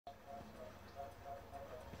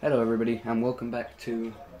Hello everybody, and welcome back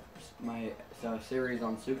to my series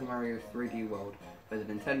on Super Mario 3D World for the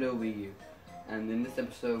Nintendo Wii U. And in this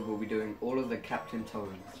episode we'll be doing all of the Captain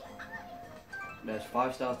Toads. There's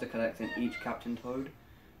 5 stars to collect in each Captain Toad,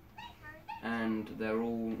 and they're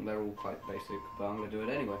all quite basic, but I'm going to do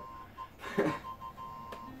it anyway.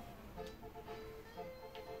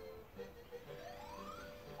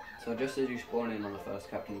 So just as you spawn in on the first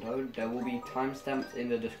Captain Toad, there will be timestamps in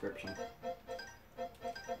the description.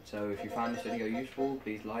 So if you found this video useful,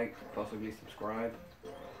 please like, possibly subscribe,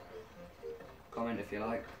 comment if you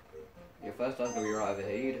like. Your first star's going to be right over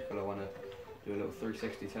here, you're just going to want to do a little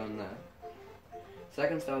 360 turn there.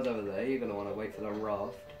 Second star's over there, you're going to want to wait for the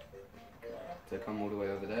raft to come all the way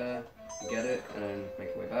over there, get it, and then make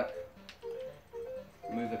your way back.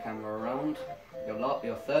 Move the camera around.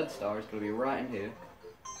 Your third star is going to be right in here,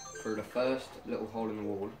 through the first little hole in the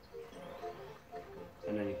wall.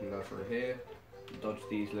 And then you can go through here. Dodge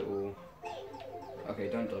these little... Okay,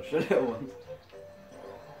 don't dodge the little ones.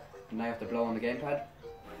 Now you have to blow on the gamepad.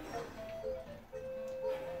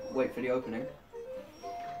 Wait for the opening.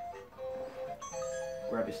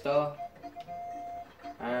 Grab your star.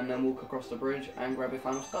 And then walk across the bridge and grab your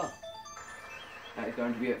final star. That is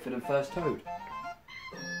going to be it for the first Toad.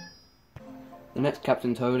 The next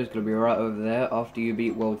Captain Toad is going to be right over there. After you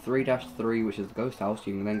beat World 3-3, which is the ghost house,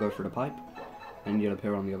 you can then go through the pipe. And you'll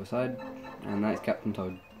appear on the other side. And that is Captain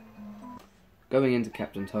Toad. Going into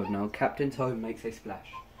Captain Toad now, Captain Toad makes a splash.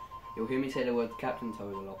 You'll hear me say the word Captain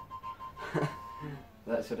Toad a lot.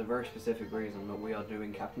 That's for the very specific reason that we are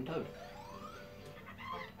doing Captain Toad.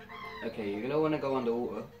 Okay, you're going to want to go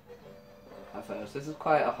underwater at first. This is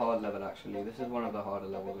quite a hard level actually. This is one of the harder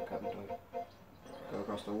levels of Captain Toad. Go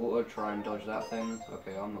across the water, try and dodge that thing.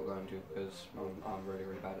 Okay, I'm not going to because I'm really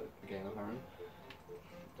bad at the game apparently.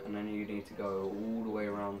 And then you need to go all the way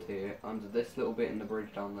around here, under this little bit in the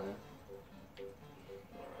bridge down there.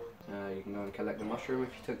 You can go and collect the mushroom if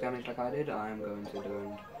you took damage like I did. I am going to go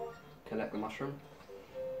and collect the mushroom.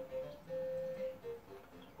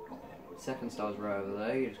 Second star's right over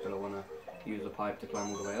there, you're just going to want to use the pipe to climb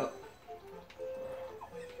all the way up.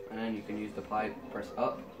 And then you can use the pipe, press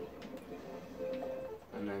up,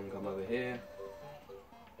 and then come over here.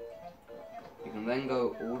 You can then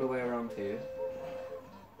go all the way around here.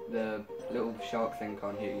 The little shark thing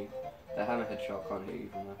can't hit you. The hammerhead shark can't hit you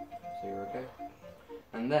from there, so you're okay.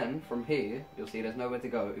 And then, from here, you'll see there's nowhere to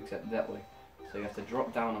go except that way. So you have to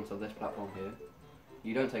drop down onto this platform here.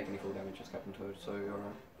 You don't take any full damage as Captain Toad, so you're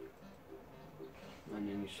alright. And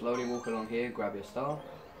then you slowly walk along here, grab your star.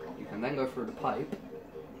 You can then go through the pipe.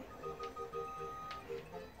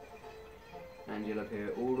 And you'll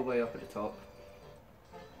appear all the way up at the top.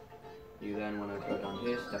 You then want to go down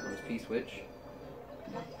here, step on this P-switch.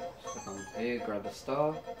 Step on here, grab the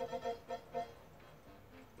star.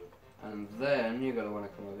 And then you're going to want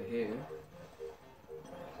to come over here.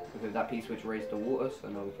 Because that P-switch raised the water, so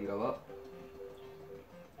now we can go up.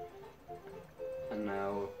 And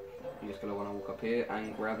now you're just going to want to walk up here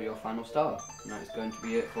and grab your final star. And that is going to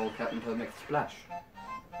be it for Captain Toad Makes a Splash.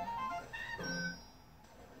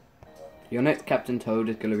 Your next Captain Toad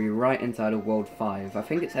is going to be right inside of World 5. I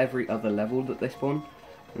think it's every other level that they spawn.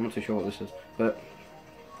 I'm not too sure what this is, but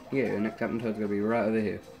yeah, your next Captain Toad is going to be right over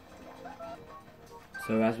here.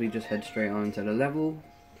 So as we just head straight on into the level,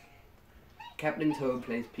 Captain Toad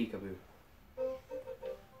plays peekaboo.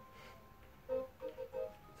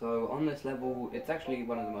 So on this level, it's actually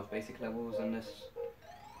one of the most basic levels, and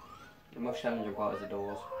the most challenging part is the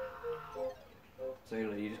doors. So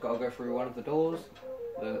you just got to go through one of the doors.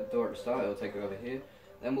 The door at the start, it'll take you over here.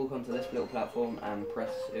 Then walk onto this little platform and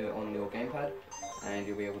press it on your gamepad, and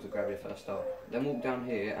you'll be able to grab your first star. Then walk down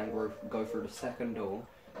here and go through the second door.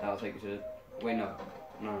 That'll take you to... Wait, no,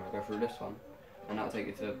 go through this one, and that'll take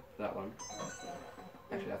you to that one.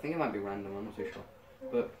 Actually, I think it might be random, I'm not too sure.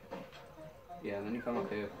 But, yeah, then you come up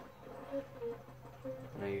here,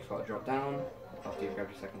 and then you just got to drop down after you've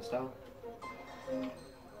grabbed your second star.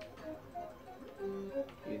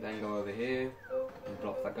 You then go over here and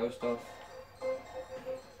block that ghost off.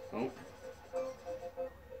 Oh.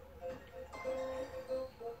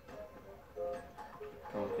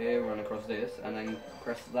 Come up here, run across this, and then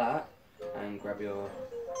press that and grab your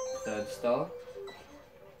third star.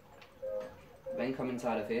 Then come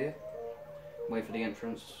inside of here, wait for the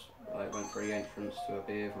entrance, wait for the entrance to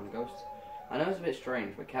appear from the ghost. I know it's a bit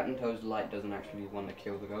strange, but Captain Toad's light doesn't actually want to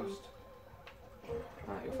kill the ghost.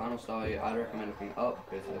 Alright, your final star, I'd recommend looking up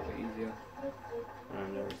because it's a little bit easier.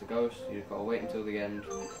 And there is the ghost. You've got to wait until the end,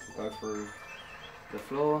 go through the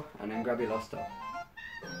floor, and then grab your last star.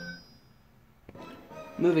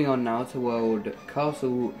 Moving on now to World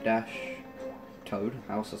Castle-2 Toad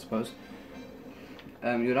house, I suppose.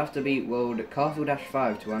 You'd have to beat World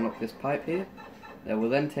Castle-5 to unlock this pipe here. That will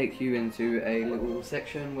then take you into a little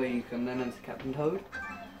section where you can then enter Captain Toad.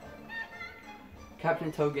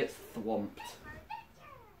 Captain Toad gets thwomped.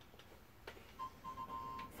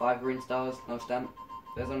 5 green stars, no stamp.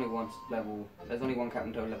 There's only one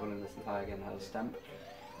Captain Toad level in this entire game that has a stamp.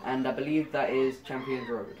 And I believe that is Champions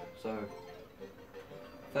Road. So,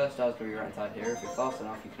 first star's going to be right inside here. If you're fast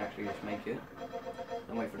enough, you can actually just make it.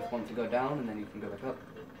 Then wait for the one to go down, and then you can go back up.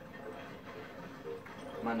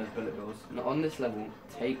 Man, those bullet bills. Now, on this level,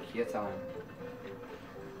 take your time.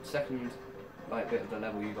 Second bit of the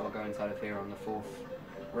level, you've got to go inside of here on the 4th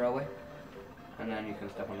railway. And then you can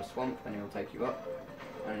step on the swamp, and it'll take you up.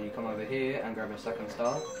 And then you come over here and grab a 2nd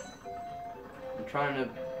star. I'm trying to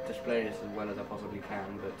display this as well as I possibly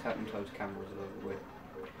can, but Captain Toad's camera is a little weird.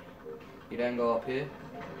 You then go up here,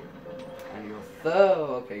 and you're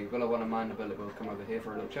okay, you've got to want to mine the bullet bill, come over here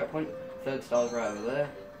for a little checkpoint. 3rd star's right over there.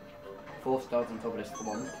 4th star's on top of this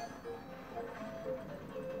swamp.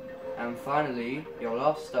 And finally, your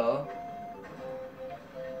last star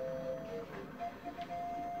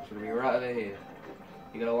is going to be right over here.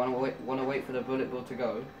 You're going to want to wait for the bullet bill to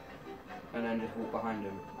go, and then just walk behind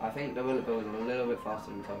him. I think the bullet bill is a little bit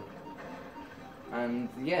faster than Toad. And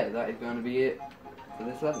yeah, that is going to be it for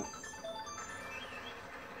this level.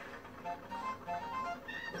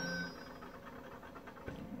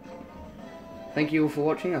 Thank you all for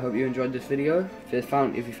watching. I hope you enjoyed this video. If you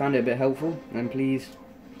found it a bit helpful, then please,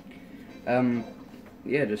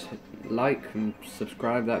 yeah, just like and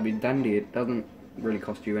subscribe. That'd be dandy. It doesn't really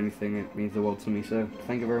cost you anything. It means the world to me. So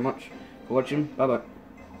thank you very much for watching. Bye bye.